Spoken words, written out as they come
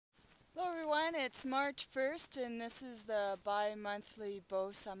It's March 1st and this is the bi-monthly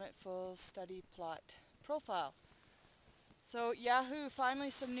Bow Summit Full Study Plot profile. So Yahoo, finally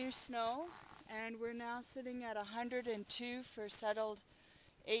some new snow, and we're now sitting at 102 for settled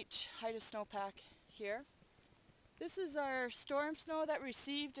H height of snowpack here. This is our storm snow that we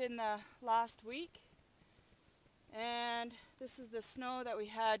received in the last week, and this is the snow that we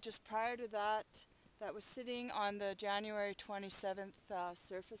had just prior to that was sitting on the January 27th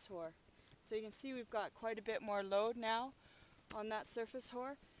surface hoar. So you can see we've got quite a bit more load now on that surface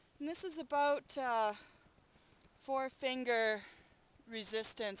hoar. And this is about 4-finger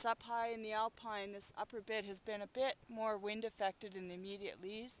resistance. Up high in the alpine, this upper bit has been a bit more wind affected in the immediate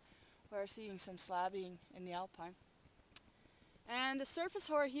lees. We're seeing some slabbing in the alpine. And the surface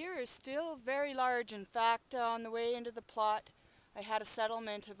hoar here is still very large. In fact, on the way into the plot, I had a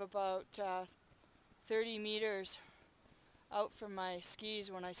settlement of about 30 meters out from my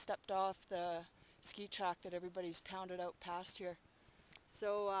skis when I stepped off the ski track that everybody's pounded out past here.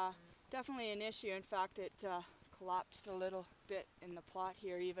 So definitely an issue. In fact, it collapsed a little bit in the plot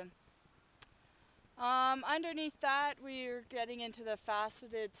here even. Underneath that, we're getting into the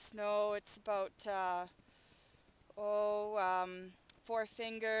faceted snow. It's about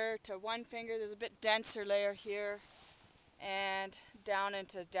 4-finger to 1-finger. There's a bit denser layer here, and down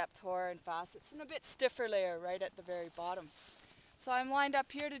into depth hoar and facets, and a bit stiffer layer right at the very bottom. So I'm lined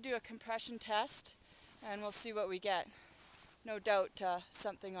up here to do a compression test, and we'll see what we get. No doubt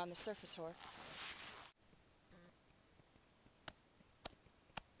something on the surface hoar.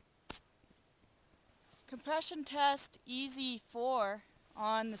 Compression test easy 4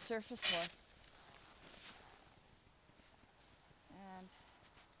 on the surface hoar. And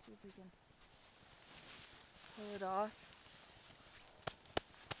see if we can pull it off.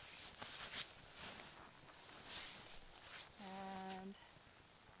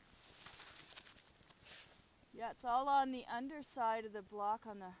 Yeah, it's all on the underside of the block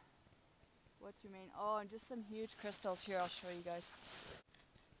on the, oh, and just some huge crystals here. I'll show you guys.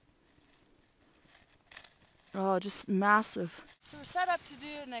 Oh, just massive. So we're set up to do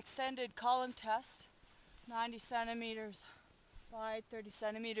an extended column test, 90 centimeters wide, 30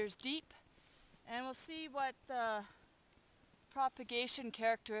 centimeters deep, and we'll see what the propagation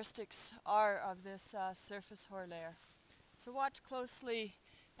characteristics are of this surface hoar layer. So watch closely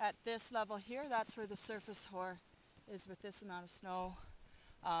at this level here. That's where the surface hoar is with this amount of snow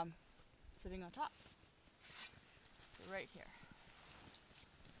sitting on top. So right here.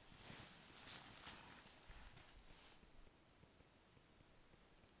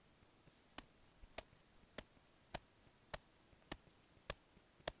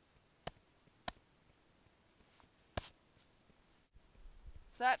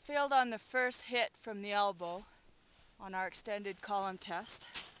 So that failed on the first hit from the elbow on our extended column test.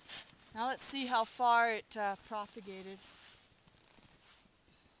 Now let's see how far it propagated.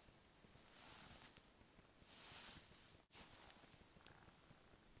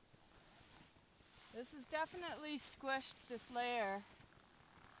 This has definitely squished this layer,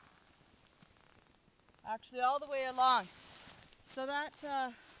 actually all the way along. So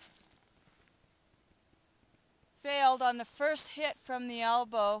that failed on the first hit from the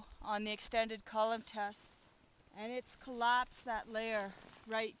elbow on the extended column test, and it's collapsed that layer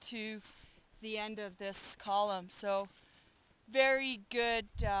right to the end of this column. So very good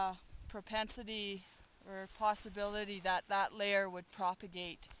propensity or possibility that that layer would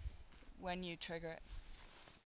propagate when you trigger it.